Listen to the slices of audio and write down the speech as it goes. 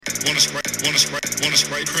Wanna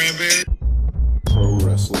spray cranberry? Pro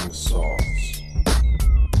Wrestling Sauce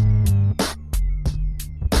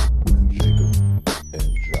with Jacob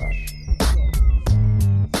and Josh.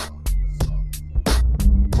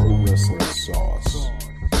 Pro Wrestling Sauce.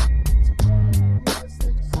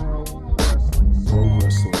 Pro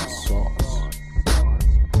Wrestling Sauce.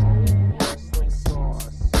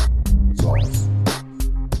 Sauce.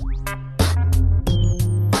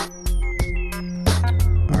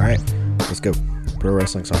 All right, let's go. Pro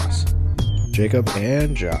Wrestling Sauce. Jacob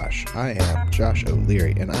and Josh. I am Josh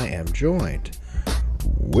O'Leary, and I am joined.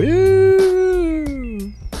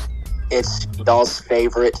 Woo! It's y'all's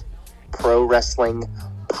favorite pro wrestling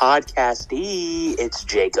podcastee. It's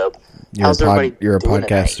Jacob. How's everybody You're a doing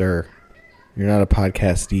podcaster. You're not a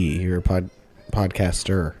podcastee. You're a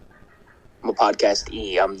podcaster. I'm a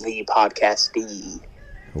podcastee. I'm the podcastee.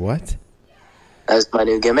 What? That's my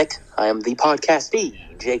new gimmick. I am the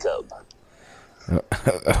podcastee, Jacob.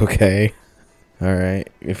 Okay. All right.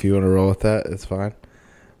 If you want to roll with that, it's fine.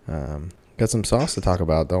 Got some sauce to talk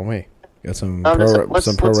about, don't we? Got some pro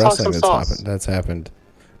wrestling that's happened.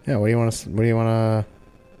 Yeah. What do you want to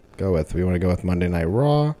go with? We want to go with Monday Night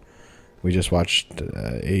Raw. We just watched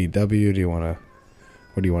AEW.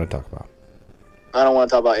 What do you want to talk about? I don't want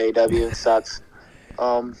to talk about AEW. It sucks.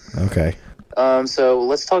 Okay. So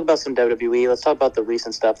let's talk about some WWE. Let's talk about the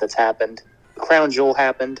recent stuff that's happened. Crown Jewel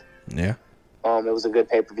happened. Yeah. It was a good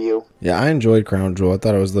pay-per-view. Yeah, I enjoyed Crown Jewel. I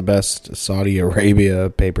thought it was the best Saudi Arabia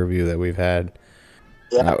pay-per-view that we've had.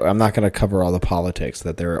 Yeah. I'm not going to cover all the politics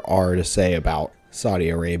that there are to say about Saudi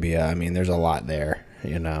Arabia. I mean, there's a lot there,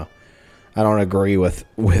 you know. I don't agree with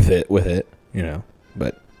it, you know.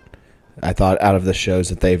 But I thought out of the shows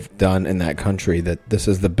that they've done in that country that this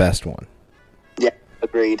is the best one. Yeah,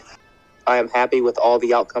 agreed. I am happy with all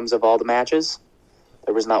the outcomes of all the matches.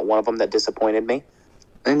 There was not one of them that disappointed me.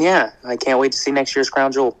 And yeah, I can't wait to see next year's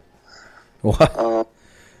Crown Jewel. What?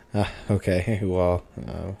 Okay, well,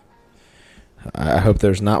 I hope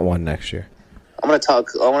there's not one next year. I want to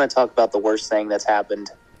talk about the worst thing that's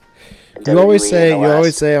happened. You always say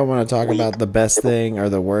I want to talk about the best thing or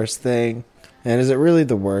the worst thing. And is it really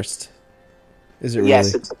the worst? Is it really?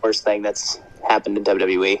 Yes, it's the worst thing that's happened in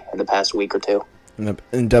WWE in the past week or two. In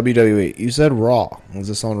WWE. You said Raw. Was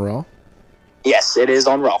this on Raw? Yes, it is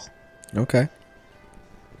on Raw. Okay.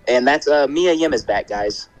 And that's Mia Yim is back,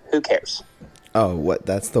 guys. Who cares? Oh, what?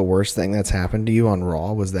 That's the worst thing that's happened to you on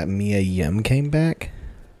Raw? Was that Mia Yim came back?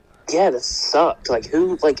 Yeah, that sucked.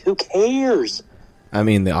 Who cares? I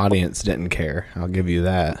mean, the audience didn't care. I'll give you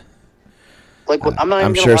that. I'm not even I'm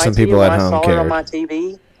gonna sure lie some to you, people when at I home saw cared. it on my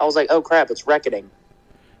TV, I was like, "Oh crap, it's Reckoning."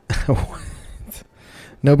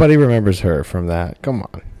 Nobody remembers her from that. Come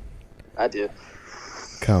on. I do.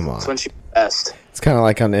 Come on. That's when she was best. It's kind of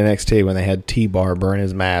like on NXT when they had T-Bar burn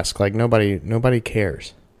his mask. Like, nobody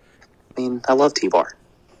cares. I mean, I love T-Bar.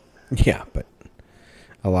 Yeah, but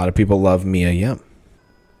a lot of people love Mia Yim.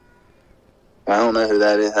 I don't know who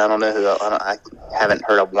that is. I haven't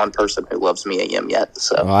heard of one person who loves Mia Yim yet.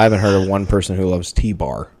 So Well, I haven't heard of one person who loves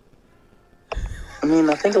T-Bar. I mean,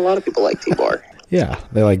 I think a lot of people like T-Bar. Yeah,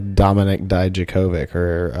 they like Dominic Dijakovic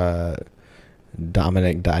or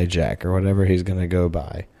Dominic Dijak or whatever he's going to go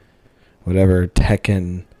by. Whatever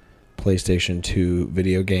Tekken PlayStation 2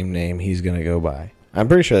 video game name he's going to go by. I'm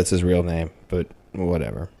pretty sure that's his real name, but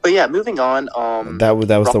whatever. But yeah, moving on. That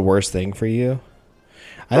was the worst thing for you?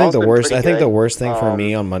 I think the worst thing for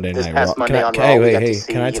me on Monday Night Raw. Can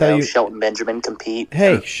I tell you? Shelton Benjamin compete.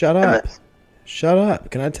 Hey, shut up! Shut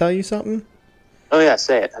up! Can I tell you something? Oh yeah,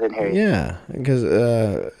 say it. I didn't hear you. Yeah, because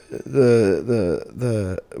the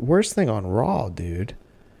worst thing on Raw, dude.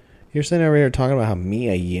 You're sitting over here talking about how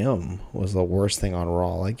Mia Yim was the worst thing on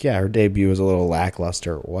Raw. Like, yeah, her debut was a little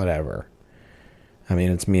lackluster, whatever. I mean,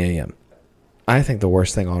 it's Mia Yim. I think the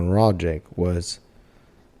worst thing on Raw, Jake, was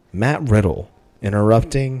Matt Riddle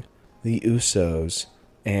interrupting the Usos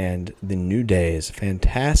and the New Day's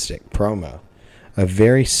fantastic promo. A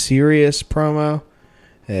very serious promo.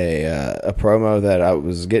 A promo that I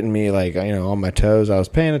was getting me, on my toes. I was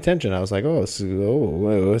paying attention. I was like, what's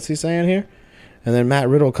he saying here? And then Matt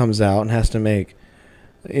Riddle comes out and has to make,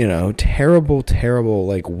 terrible,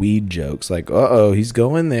 weed jokes. Like, he's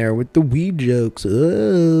going there with the weed jokes.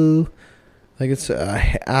 Oh. Like, it's,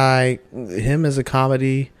 him as a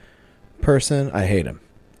comedy person, I hate him.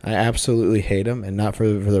 I absolutely hate him, and not for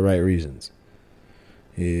the right reasons.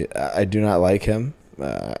 I do not like him.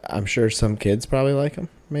 I'm sure some kids probably like him,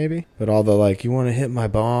 maybe. But all the, you want to hit my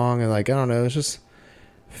bong, and, I don't know, it's just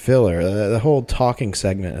filler. The whole talking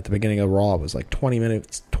segment at the beginning of Raw was, 20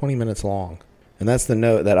 minutes long. And that's the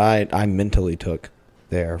note that I mentally took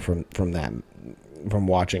there from that. from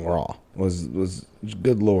watching Raw. Was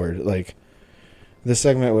good lord, like this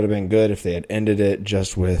segment would have been good if they had ended it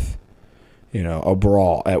just with, you know, a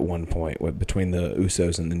brawl at one point between the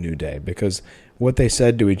Usos and the New Day, because what they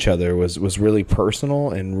said to each other was really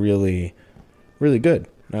personal and really, really good.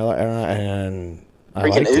 And I Freaking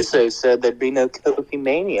liked it. Usos said there'd be no Kofi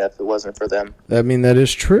Mania if it wasn't for them. I mean, that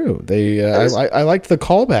is true. They, I liked the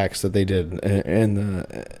callbacks that they did in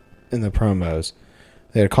the promos.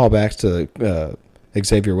 They had callbacks to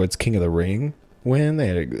Xavier Woods' King of the Ring win. They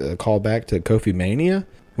had a callback to Kofi Mania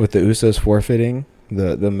with the Usos forfeiting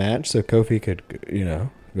the match so Kofi could, you know,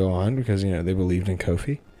 go on because, you know, they believed in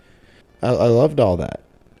Kofi. I loved all that.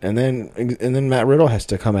 And then Matt Riddle has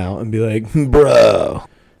to come out and be like, bro.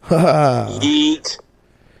 Yeet.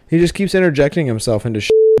 He just keeps interjecting himself into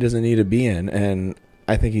shit he doesn't need to be in, and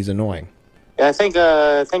I think he's annoying. Yeah, I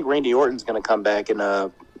think Randy Orton's going to come back and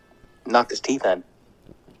knock his teeth in.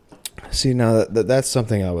 See, now that's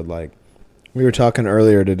something I would like. We were talking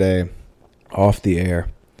earlier today off the air,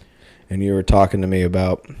 and you were talking to me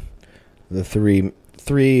about the three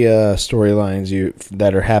storylines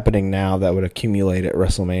that are happening now that would accumulate at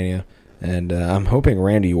WrestleMania, and I'm hoping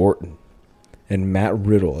Randy Orton and Matt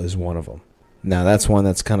Riddle is one of them. Now, that's one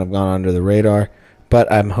that's kind of gone under the radar,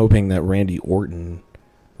 but I'm hoping that Randy Orton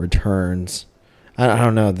returns. I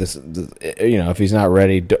don't know, this, you know, if he's not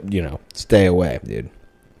ready, you know, stay away, dude.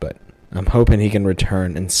 But I'm hoping he can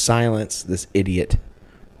return and silence this idiot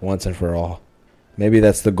once and for all. Maybe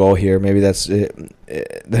that's the goal here. Maybe that's it.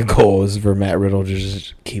 The goal is for Matt Riddle to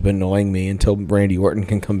just keep annoying me until Randy Orton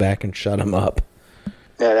can come back and shut him up.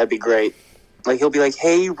 Yeah, that'd be great. Like, he'll be like,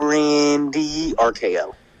 hey, Randy,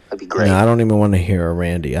 RKO. That'd be great. No, I don't even want to hear a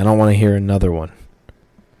Randy. I don't want to hear another one.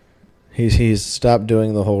 He's stopped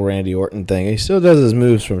doing the whole Randy Orton thing. He still does his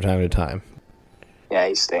moves from time to time. Yeah,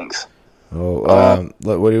 he stinks. Oh,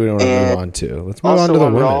 what do we want to move on to? Let's move on to the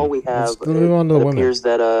women. Raw, we have, Let's move on to the it women. appears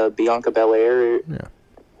that Bianca Belair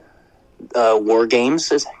War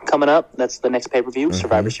Games is coming up. That's the next pay-per-view,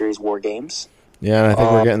 Survivor Series War Games. Yeah, and I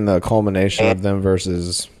think we're getting the culmination of them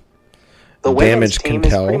versus the women's Damage team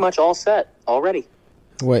Control. is pretty much all set already.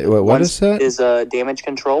 Wait, what is that? Is Damage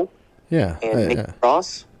Control Yeah. and Nikki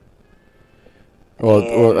Cross. Well,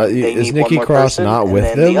 They is need one Nikki more Cross person, not and with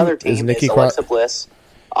then them? The other team is Nikki is Cross? Alexa Bliss,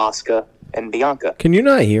 Asuka, and Bianca. Can you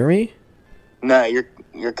not hear me? No,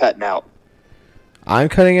 you're cutting out. I'm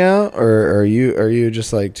cutting out, or are you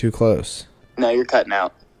just like too close? No, you're cutting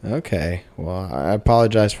out. Okay. Well, I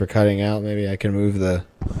apologize for cutting out. Maybe I can move the.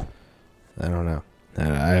 I don't know.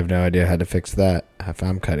 I have no idea how to fix that. If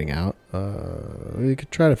I'm cutting out, we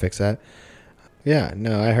could try to fix that. Yeah.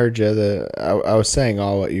 No, I heard you. I was saying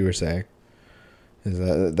all what you were saying.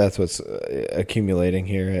 Is that's what's accumulating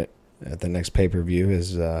here at the next pay-per-view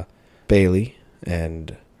is Bayley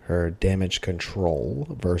and her Damage Control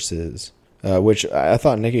versus which I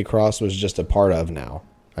thought Nikki Cross was just a part of now.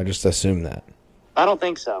 I just assumed that. I don't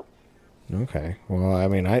think so. Okay. Well, I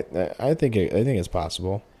mean, I think it's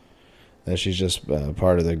possible that she's just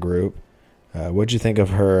part of the group. What'd you think of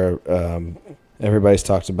her? Everybody's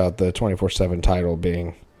talked about the 24/7 title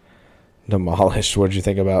being demolished. What'd you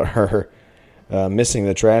think about her missing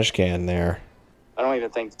the trash can there? I don't even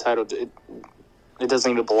think the title. It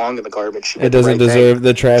doesn't even belong in the garbage. It doesn't deserve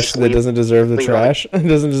the trash. It doesn't deserve the leave trash. It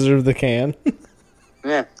doesn't deserve the can.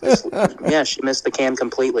 Yeah, she missed the can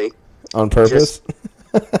completely. On purpose?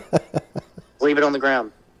 Leave it on the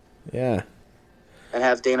ground Yeah. and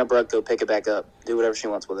have Dana Brooke go pick it back up. Do whatever she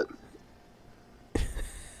wants with it.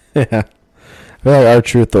 Yeah. I feel like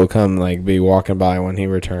R-Truth will come, like, be walking by when he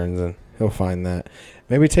returns, and he'll find that.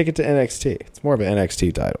 Maybe take it to NXT. It's more of an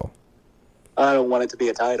NXT title. I don't want it to be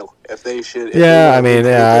a title. If they should, Yeah, I mean, make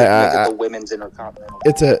yeah, it the women's intercontinental.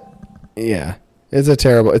 It's a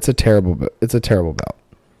terrible belt.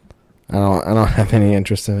 I don't have any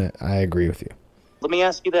interest in it. I agree with you. Let me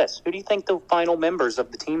ask you this: who do you think the final members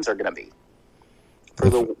of the teams are going to be for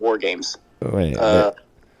the War Games? Wait,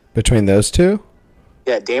 between those two?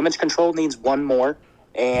 Yeah, Damage Control needs one more,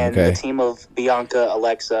 and Okay. the team of Bianca,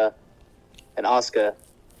 Alexa, and Asuka,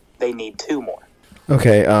 they need two more.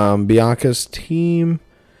 Okay, Bianca's team,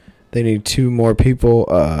 they need two more people.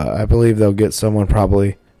 I believe they'll get someone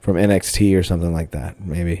probably from NXT or something like that,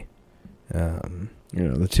 maybe.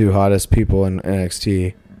 The two hottest people in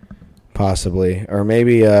NXT, possibly. Or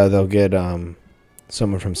maybe they'll get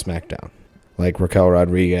someone from SmackDown, like Raquel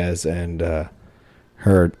Rodriguez and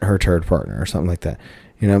her third partner or something like that.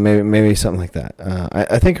 Maybe something like that.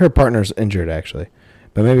 I think her partner's injured, actually.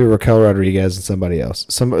 But maybe Raquel Rodriguez and somebody else.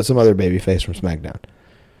 Some other babyface from SmackDown.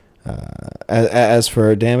 As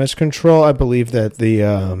for Damage Control, I believe that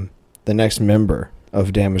the next member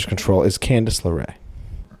of Damage Control is Candice LeRae.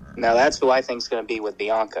 Now that's who I think is going to be with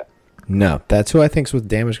Bianca. No, that's who I think's with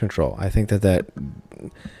Damage Control. I think that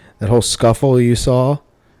whole scuffle you saw,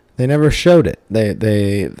 they never showed it.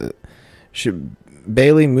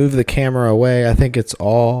 Bailey moved the camera away. I think it's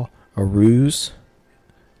all a ruse,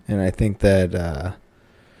 and I think that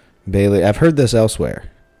Bailey. I've heard this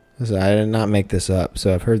elsewhere. I did not make this up,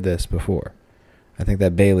 so I've heard this before. I think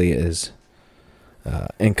that Bailey is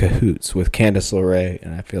in cahoots with Candice LeRae,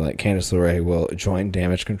 and I feel like Candice LeRae will join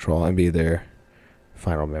Damage Control and be their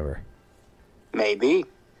final member. Maybe.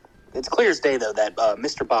 It's clear as day, though, that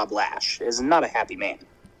Mr. Bob Lash is not a happy man.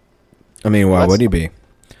 I mean, why would he be?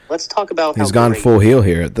 Let's talk about He's gone full heel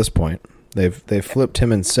here at this point. They've flipped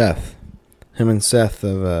him and Seth. Him and Seth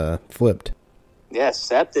have flipped. Yeah,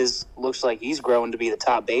 Seth looks like he's growing to be the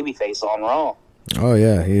top babyface on Raw. Oh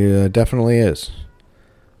yeah, he definitely is.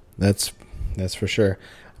 That's for sure.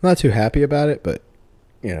 I'm not too happy about it, but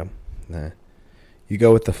you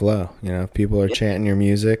go with the flow. If people are chanting your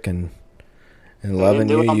music and loving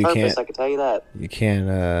you, you can't. I can tell you that. You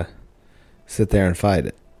can't sit there and fight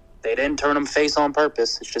it. They didn't turn him face on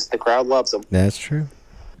purpose. It's just the crowd loves him. That's true.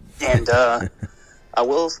 And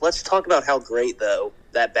let's talk about how great, though,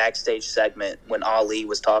 that backstage segment when Ali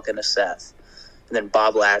was talking to Seth. And then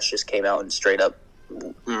Bob Lash just came out and straight up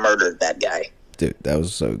murdered that guy. Dude, that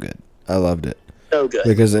was so good. I loved it. So good.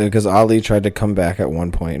 Because Ali tried to come back at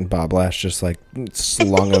one point, and Bob Lash just,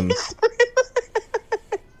 slung him.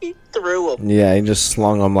 He threw him. Yeah, he just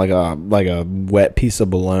slung him like a wet piece of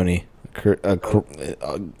bologna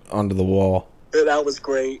onto the wall. And that was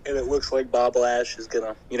great, and it looks like Bob Lash is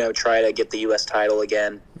going to, try to get the U.S. title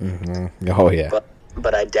again. Mm-hmm. Oh, yeah.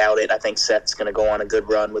 But I doubt it. I think Seth's going to go on a good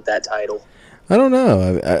run with that title. I don't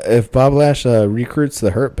know. If Bob Lash recruits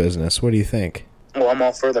the Hurt Business, what do you think? Well, I'm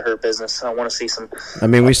all for the Hurt Business. I want to see some... I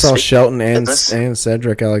mean, we saw Shelton and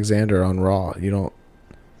Cedric Alexander on Raw. You don't...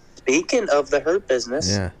 Speaking of the Hurt Business,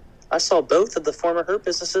 yeah. I saw both of the former Hurt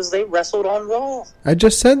Businesses. They wrestled on Raw. I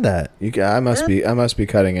just said that. I must be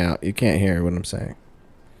cutting out. You can't hear what I'm saying.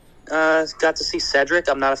 Got to see Cedric.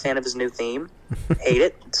 I'm not a fan of his new theme. Hate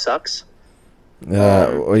it. It sucks.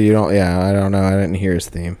 Well, you don't. Yeah, I don't know. I didn't hear his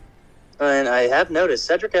theme. And I have noticed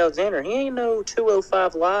Cedric Alexander. He ain't no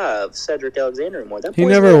 205 Live Cedric Alexander anymore. He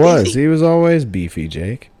never was. Beefy. He was always beefy,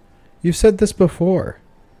 Jake. You've said this before.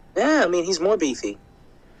 Yeah, I mean he's more beefy.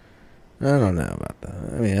 I don't know about that.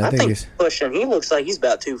 I mean, I think he's pushing. He looks like he's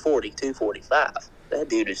about 240, 245. That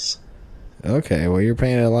dude is... Okay, well, you're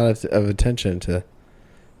paying a lot of attention to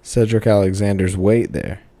Cedric Alexander's weight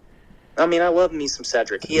there. I mean, I love me some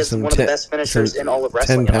Cedric. He is one of the best finishers in all of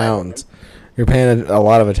wrestling. 10 pounds. You're paying a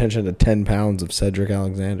lot of attention to 10 pounds of Cedric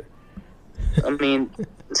Alexander. I mean,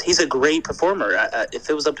 he's a great performer. If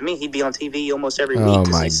it was up to me, he'd be on TV almost every week. Oh,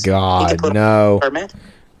 my God, no.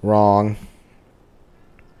 Wrong.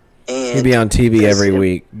 He'd be on TV every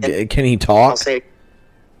week. Can he talk?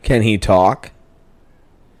 Can he talk?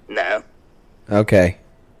 No. Okay.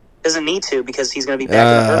 Doesn't need to because he's going to be back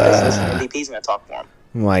in the Hurt Business and MVP's going to talk for him.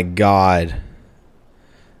 My God.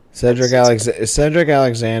 Cedric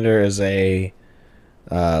Alexander is a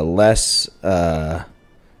less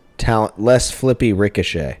flippy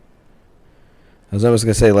Ricochet. I was almost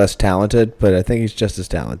going to say less talented, but I think he's just as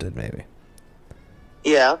talented, maybe.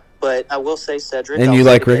 Yeah, but I will say Cedric. And you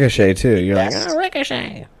like Ricochet, too. You're like,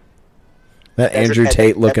 Ricochet. That Cedric Andrew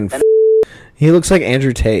Tate looking... He looks like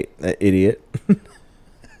Andrew Tate, that idiot.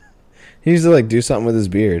 He needs to, do something with his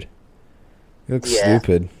beard. He looks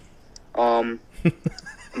stupid.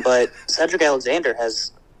 But Cedric Alexander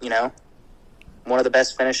has, one of the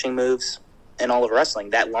best finishing moves in all of wrestling.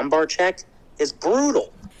 That lumbar check is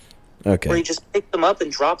brutal. Okay. Where he just picks him up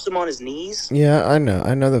and drops him on his knees. Yeah, I know.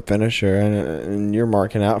 I know the finisher, and you're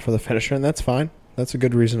marking out for the finisher, and that's fine. That's a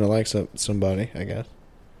good reason to like somebody, I guess.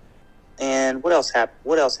 And what else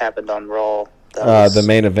happened on Raw? The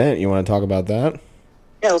main event. You want to talk about that?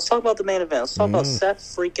 Yeah, let's talk about the main event. Let's talk about Seth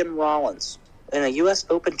freaking Rollins in a U.S.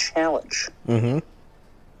 Open Challenge. Mm-hmm.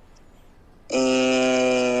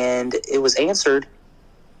 And it was answered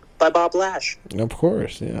by Bob Lash. Of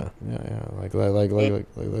course, yeah. Like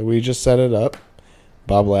we just set it up.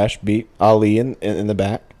 Bob Lash beat Ali in the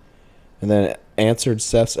back, and then answered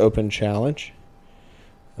Seth's Open Challenge.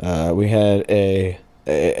 We had a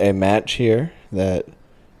match here that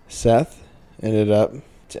Seth ended up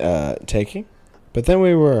taking, but then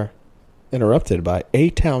we were interrupted by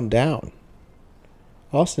A-Town Down,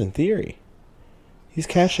 Austin Theory. He's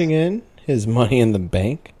cashing in his Money in the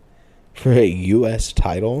Bank for a U.S.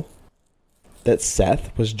 title that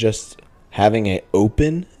Seth was just having an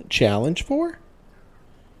open challenge for.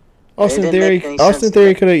 Austin Theory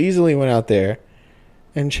could have easily went out there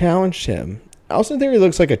and challenged him. Austin Theory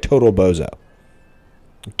looks like a total bozo.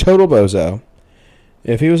 Total bozo.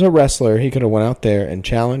 If he was a wrestler, he could have went out there and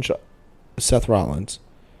challenged Seth Rollins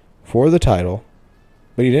for the title,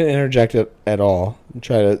 but he didn't interject it at all and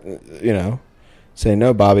try to, say,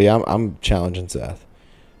 no, Bobby, I'm challenging Seth.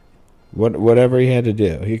 Whatever he had to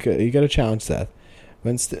do, he could have challenged Seth.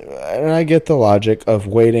 And I get the logic of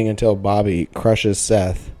waiting until Bobby crushes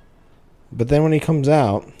Seth, but then when he comes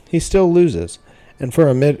out, he still loses. And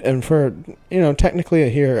for technically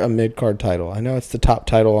here a mid card title. I know it's the top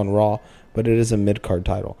title on Raw, but it is a mid card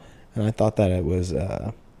title, and I thought that it was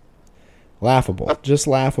laughable, just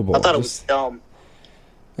laughable. I thought it was dumb.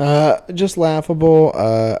 Just laughable.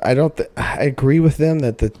 I agree with them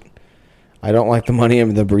that I don't like the Money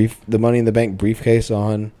in the Bank briefcase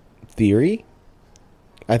on Theory.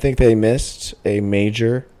 I think they missed a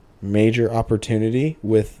major opportunity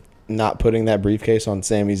with not putting that briefcase on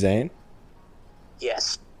Sami Zayn.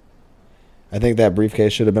 Yes. I think that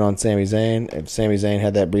briefcase should have been on Sami Zayn. If Sami Zayn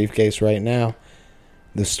had that briefcase right now,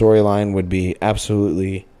 the storyline would be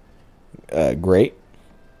absolutely great.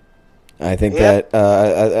 I think that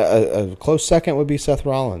a close second would be Seth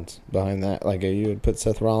Rollins behind that. Like, you would put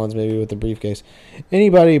Seth Rollins maybe with the briefcase.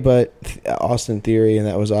 Anybody but Austin Theory, and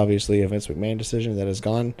that was obviously a Vince McMahon decision that has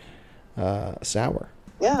gone sour.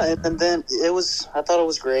 Yeah, and then I thought it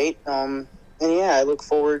was great. And yeah, I look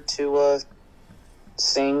forward to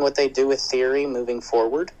seeing what they do with Theory moving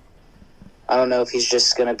forward. I don't know if he's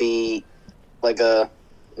just going to be like a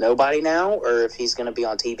nobody now, or if he's going to be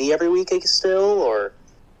on TV every week still, or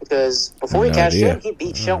because before he cashed in, he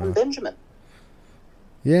beat Shelton Benjamin.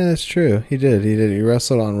 Yeah, that's true. He did. He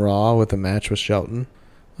wrestled on Raw with a match with Shelton.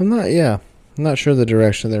 I'm not sure the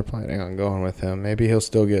direction they're planning on going with him. Maybe he'll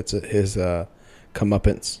still get his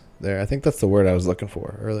comeuppance there. I think that's the word I was looking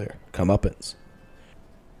for earlier. Comeuppance.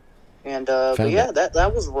 And but yeah,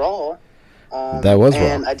 that was Raw. That was Raw.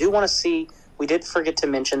 And I do want to see. We did forget to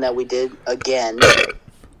mention that we did again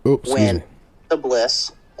when the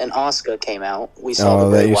Bliss and Asuka came out. We saw the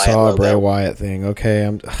Bray Wyatt logo. A Bray Wyatt thing. Okay,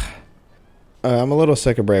 I'm a little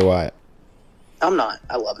sick of Bray Wyatt. I'm not.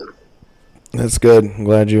 I love him. That's good. I'm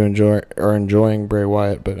glad you are enjoying Bray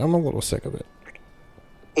Wyatt, but I'm a little sick of it.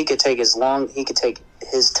 He could take his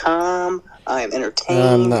time. I am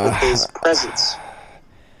entertained with his presence.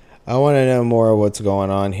 I want to know more of what's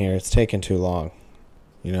going on here. It's taking too long.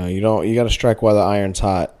 You got to strike while the iron's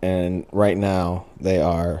hot, and right now they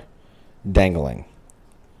are dangling,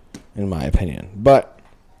 in my opinion. But,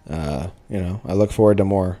 I look forward to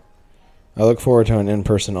more. I look forward to an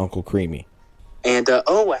in-person Uncle Creamy. And,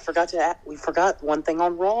 we forgot one thing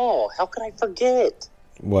on Raw. How could I forget?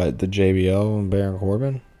 What, the JBL and Baron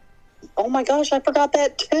Corbin? Oh my gosh, I forgot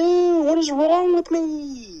that too. What is wrong with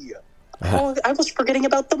me? I was forgetting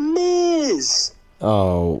about The Miz.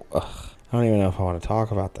 Oh, I don't even know if I want to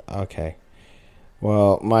talk about that. Okay.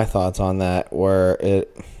 Well, my thoughts on that were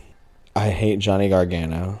I hate Johnny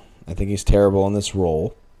Gargano. I think he's terrible in this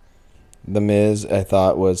role. The Miz, I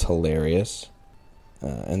thought, was hilarious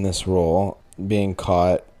in this role. Being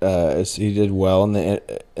caught, he did well in the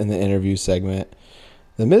interview segment.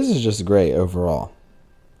 The Miz is just great overall.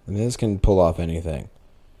 The Miz can pull off anything.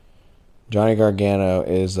 Johnny Gargano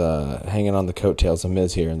is hanging on the coattails of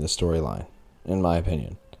Miz here in the storyline, in my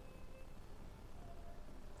opinion.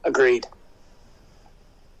 Agreed.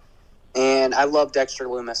 And I love Dexter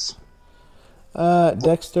Lumis.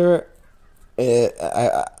 Dexter,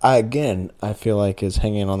 I feel like is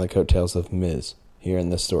hanging on the coattails of Miz here in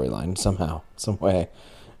this storyline somehow, some way.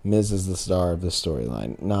 Miz is the star of this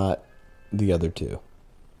storyline, not the other two.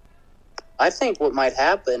 I think what might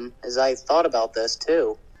happen is I thought about this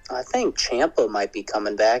too. I think Ciampa might be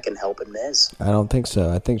coming back and helping Miz. I don't think so.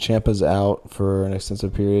 I think Ciampa's out for an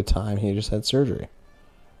extensive period of time. He just had surgery.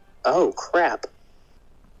 Oh, crap.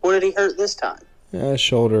 What did he hurt this time? Yeah,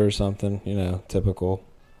 shoulder or something, typical.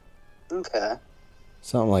 Okay.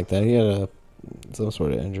 Something like that. He had some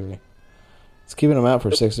sort of injury. It's keeping him out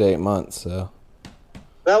for 6 to 8 months, so.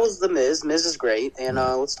 That was The Miz. Miz is great. And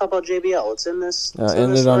let's talk about JBL. It's in this.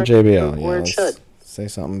 End it on JBL. Where it should. Say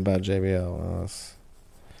something about JBL. Let's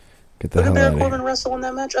get the Who hell did out Baron of Corbin here. wrestle in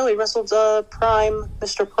that match? Oh, he wrestled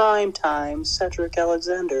Mr. Prime Time, Cedric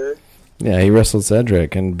Alexander. Yeah, he wrestled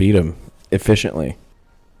Cedric and beat him efficiently.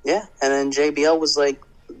 Yeah, and then JBL was like,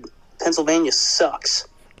 Pennsylvania sucks.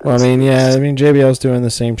 Well, JBL's doing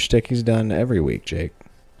the same shtick he's done every week, Jake.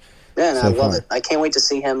 Yeah, and So I love far. it. I can't wait to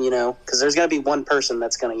see him, because there's going to be one person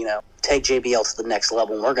that's going to, take JBL to the next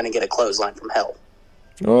level, and we're going to get a clothesline from hell.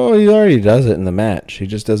 Oh, he already does it in the match. He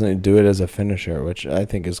just doesn't do it as a finisher, which I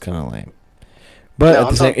think is kind of lame. But No,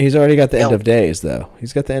 at the same, he's already got the end of days, though.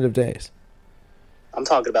 He's got the end of days. I'm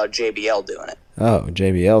talking about JBL doing it. Oh,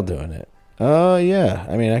 JBL doing it. Oh, yeah.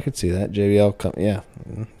 I mean, I could see that. JBL, yeah.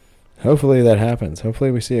 Hopefully that happens.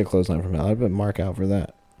 Hopefully we see a clothesline from Al. I would mark out for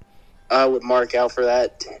that. I would mark out for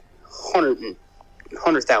that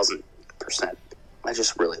 100,000%. I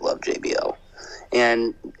just really love JBL.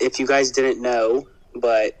 And if you guys didn't know,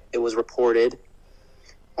 but it was reported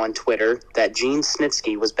on Twitter that Gene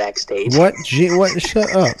Snitsky was backstage. What? What?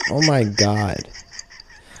 Shut up. Oh, my God.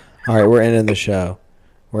 All right, we're ending the show.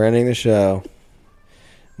 We're ending the show.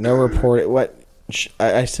 No report. What?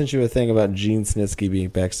 I sent you a thing about Gene Snitsky being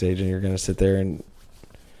backstage, and you're going to sit there and...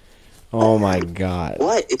 Oh, my God.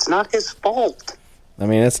 What? It's not his fault. I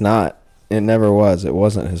mean, it's not. It never was. It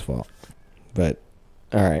wasn't his fault. But,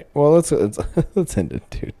 all right. Well, let's end it,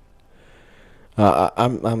 dude.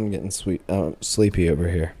 I'm getting sleepy over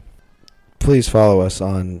here. Please follow us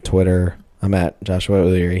on Twitter. I'm at Joshua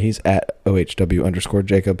O'Leary. He's at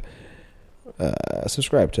OHW_Jacob.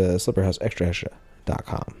 Subscribe to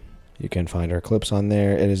slipperhouseextraextra.com. You can find our clips on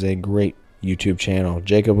there. It is a great YouTube channel.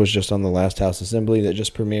 Jacob was just on the Last House Assembly that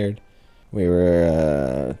just premiered. We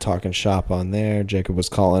were talking shop on there. Jacob was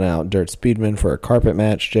calling out Dirt Speedman for a carpet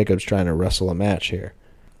match. Jacob's trying to wrestle a match here.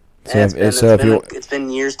 It's been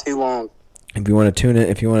years too long. If you want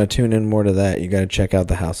to tune in more to that, you got to check out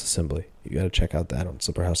the House Assembly. You got to check out that on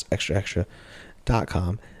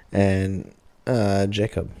slipperhouseextraextra.com. And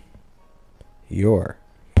Jacob, your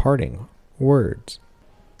parting words.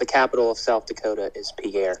 The capital of South Dakota is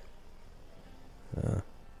Pierre.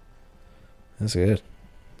 That's good.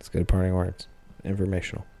 That's good parting words.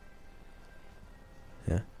 Informational.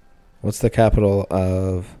 Yeah. What's the capital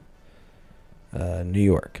of New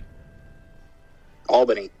York?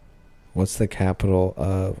 Albany. What's the capital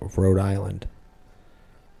of Rhode Island?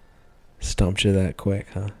 Stumped you that quick,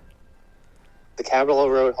 huh? The capital of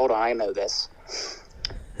Rhode... Hold on, I know this.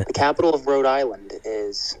 The capital of Rhode Island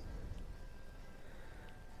is...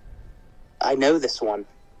 I know this one.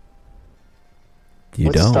 You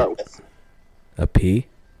What's don't? Start with? A P?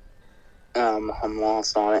 I'm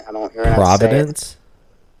lost on it. I don't hear Providence?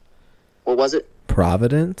 What was it?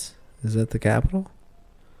 Providence? Is that the capital?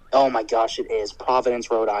 Oh my gosh, it is.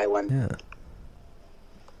 Providence, Rhode Island. Yeah.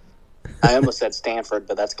 I almost said Stanford,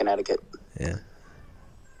 but that's Connecticut. Yeah.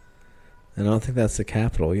 I don't think that's the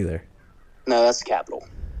capital either. No, that's the capital.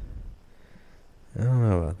 I don't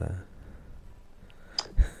know about that.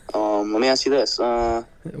 Let me ask you this.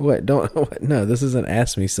 What? No, this isn't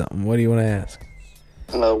ask me something. What do you want to ask?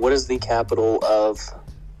 What is the capital of...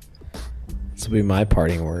 This will be my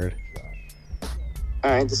parting word.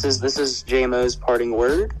 Alright, this is JMO's parting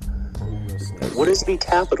word. What is the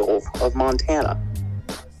capital of Montana?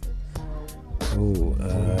 Oh,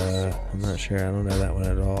 I'm not sure. I don't know that one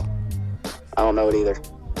at all. I don't know it either.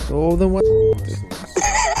 Oh, then what?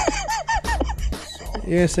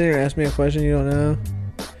 You're gonna sit here and ask me a question you don't know?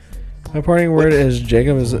 My parting word is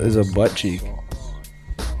Jacob is a butt cheek.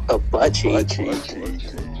 A butt cheek?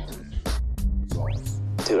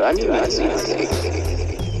 Dude, I need to see this.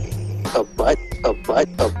 A butt cheek. A butt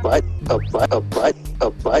cheek.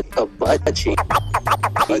 A butt cheek.